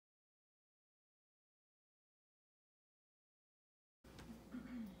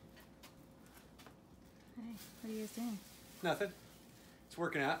are you guys doing? Nothing. It's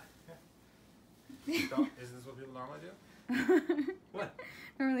working out. Is this what people normally do? What?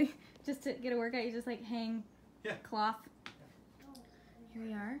 Normally, just to get a workout, you just like hang cloth. Here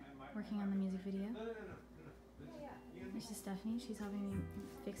we are, working on the music video. This is Stephanie. She's helping me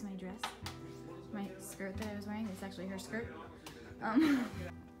fix my dress. My skirt that I was wearing is actually her skirt. Are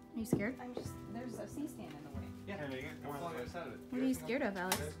you scared? I'm just, there's a C-stand in the way. Yeah, What are you scared of,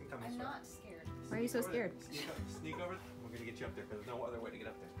 Alex? I'm not scared. Why are you so scared? Sneak over. We're going to get you up there because there's no other way to get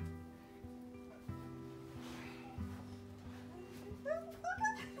up there.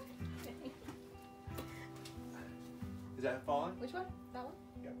 Is that falling? Which one? That one?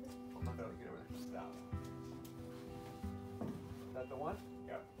 Yeah. I'm not going to get over there. That one. Is that the one?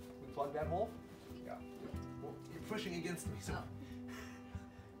 Yeah. We plug that hole? Yeah. Well, you're pushing against me, so. Oh.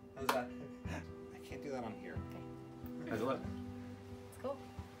 How's that? I can't do that on here. Okay. How's it look? It's cool.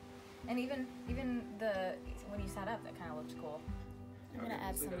 And even the when you sat up, that kind of looked cool. I'm gonna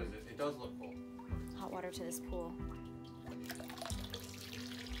add some It does look cool. hot water to this pool.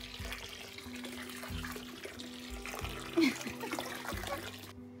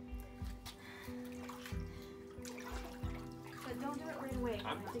 But don't do it right away. I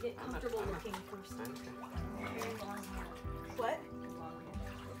have to get comfortable looking first. Very long hair. What? Long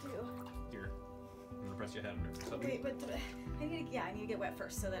hair. Here. I'm gonna press your head under something. Wait, but I need to get wet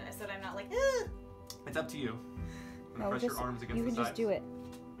first so that I'm not like, ugh. It's up to you. I'm gonna press your arms against the sides. You can just do it.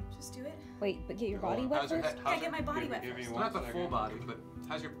 Just do it? Wait, but get your body wet first? Yeah, get my body wet first. Not the full body, but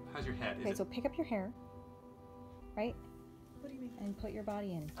how's your head? Okay, so pick up your hair, right? What do you mean? And put your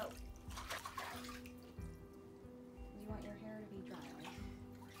body in. Oh. You want your hair to be dry, right?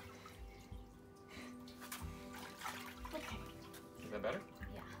 Okay. Is that better?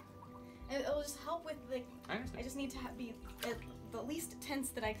 Yeah. It'll just help with the... I understand. I just need to be at the least tense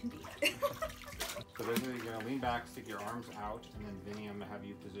that I can be. So basically you're going to lean back, stick your arms out, and then Vinny, I'm going to have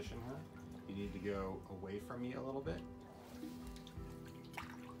you position her. You need to go away from me a little bit.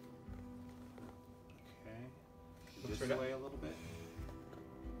 Okay. This way a little bit.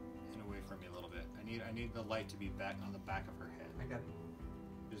 And away from me a little bit. I need the light to be back on the back of her head. I got it.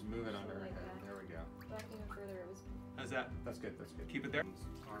 Just move it under her head. There we go. Back even further. It was... How's that? That's good, that's good. Keep it there.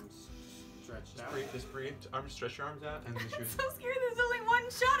 Arms stretched out. Just breathe. Stretch your arms out and then I'm so scared there's only one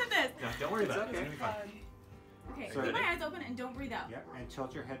shot of this! No, don't worry about it. Okay. It's gonna be fine. Okay, So keep my eyes open and don't breathe out. Yep, and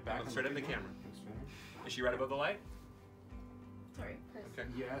tilt your head back. Look straight at the camera. Is she right above the light? Sorry, Chris. Okay.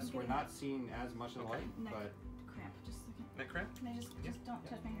 Yes, we're not seeing as much of the light, Neck but cramp, just a second. Neck cramp? Can I just don't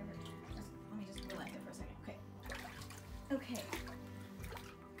touch my hair? Let me just relax it for a second. Okay. Okay.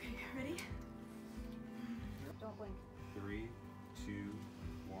 Okay, ready? Don't blink. 3, 2,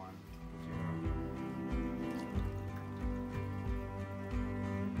 1, 0.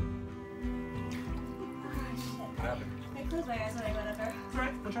 What happened? I closed my eyes when I went up there. It's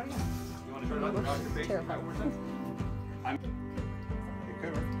alright. We'll try it again. You want to try it on your face? Terrified. One more time? It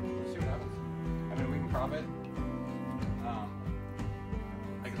could work. We'll see what happens. I mean, we can crop it.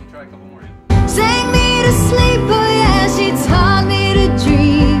 I guess we'll try a couple more in.